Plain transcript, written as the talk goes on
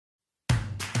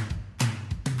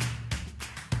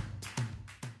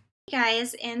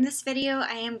Guys, in this video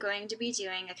I am going to be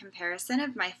doing a comparison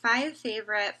of my 5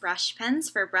 favorite brush pens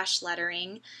for brush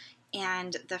lettering,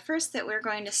 and the first that we're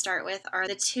going to start with are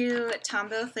the 2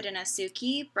 Tombow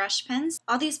Fudenosuke brush pens.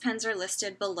 All these pens are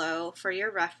listed below for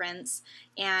your reference,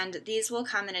 and these will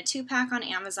come in a 2-pack on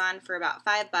Amazon for about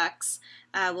 $5.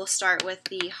 We'll start with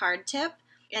the hard tip,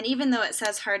 and even though it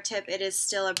says hard tip, it is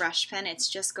still a brush pen. It's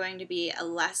just going to be a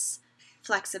less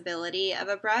flexibility of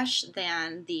a brush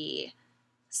than the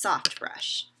soft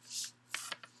brush.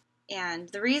 And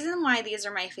the reason why these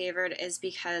are my favorite is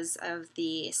because of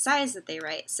the size that they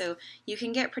write. So you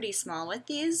can get pretty small with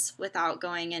these without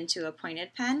going into a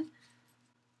pointed pen.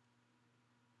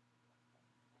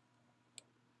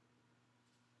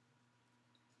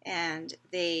 And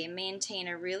they maintain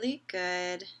a really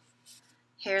good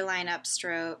hairline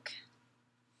upstroke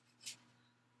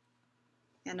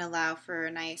and allow for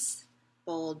a nice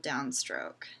bold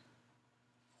downstroke.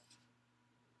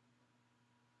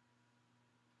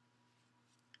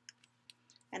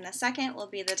 And the second will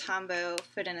be the Tombow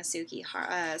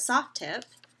Fudenosuke soft tip.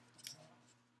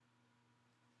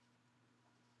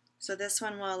 So this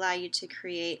one will allow you to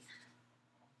create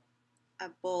a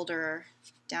bolder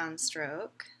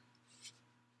downstroke.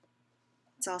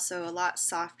 It's also a lot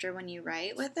softer when you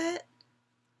write with it,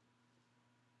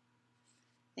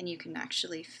 and you can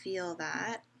actually feel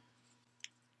that.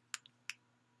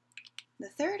 The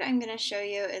third I'm going to show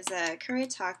you is a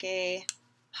Kuretake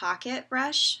pocket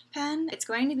brush pen. It's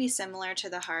going to be similar to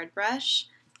the hard brush.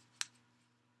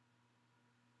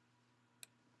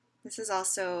 This is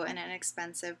also an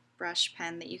inexpensive brush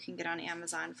pen that you can get on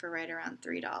Amazon for right around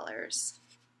 $3.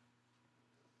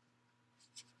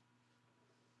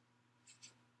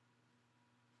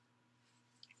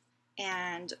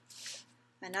 And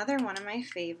another one of my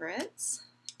favorites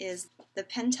is the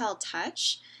Pentel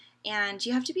Touch, and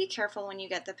you have to be careful when you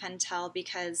get the Pentel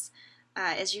because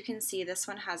as you can see, this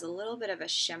one has a little bit of a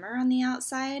shimmer on the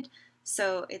outside,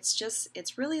 so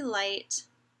it's really light.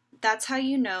 That's how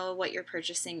you know what you're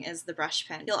purchasing is the brush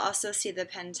pen. You'll also see the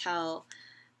Pentel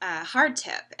hard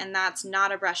tip, and that's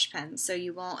not a brush pen, so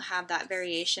you won't have that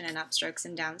variation in upstrokes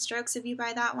and downstrokes if you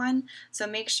buy that one. So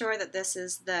make sure that this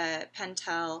is the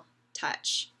Pentel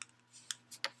Touch.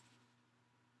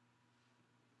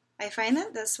 I find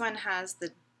that this one has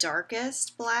the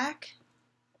darkest black.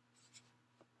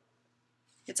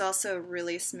 It's also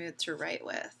really smooth to write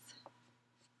with.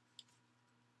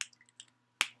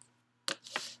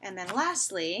 And then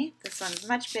lastly, this one's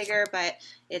much bigger, but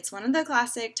it's one of the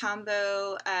classic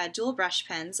Tombow dual brush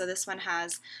pens. So this one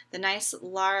has the nice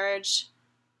large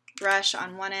brush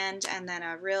on one end and then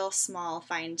a real small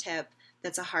fine tip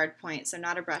that's a hard point, so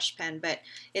not a brush pen, but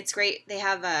it's great. They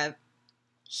have a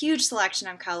huge selection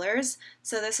of colors,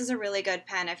 so this is a really good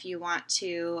pen if you want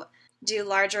to do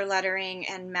larger lettering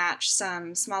and match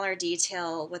some smaller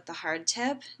detail with the hard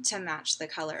tip to match the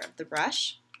color of the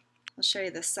brush. I'll show you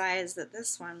the size that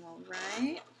this one will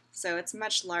write. So it's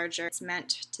much larger. It's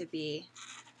meant to be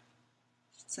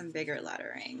some bigger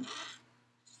lettering.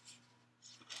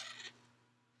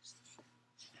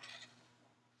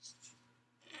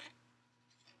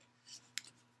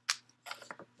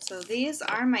 So these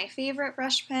are my favorite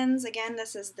brush pens. Again,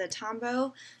 this is the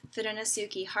Tombow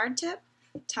Fudenosuke hard tip,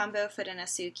 Tombow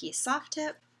Fudenosuke soft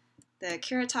tip, the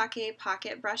Kuretake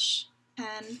pocket brush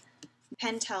pen,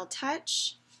 Pentel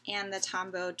Touch, and the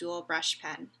Tombow dual brush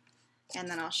pen. And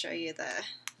then I'll show you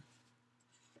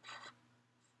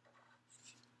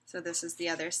so this is the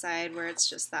other side where it's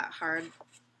just that hard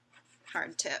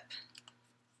tip.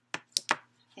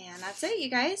 And that's it, you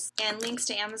guys. And links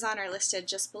to Amazon are listed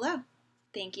just below.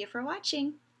 Thank you for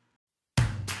watching.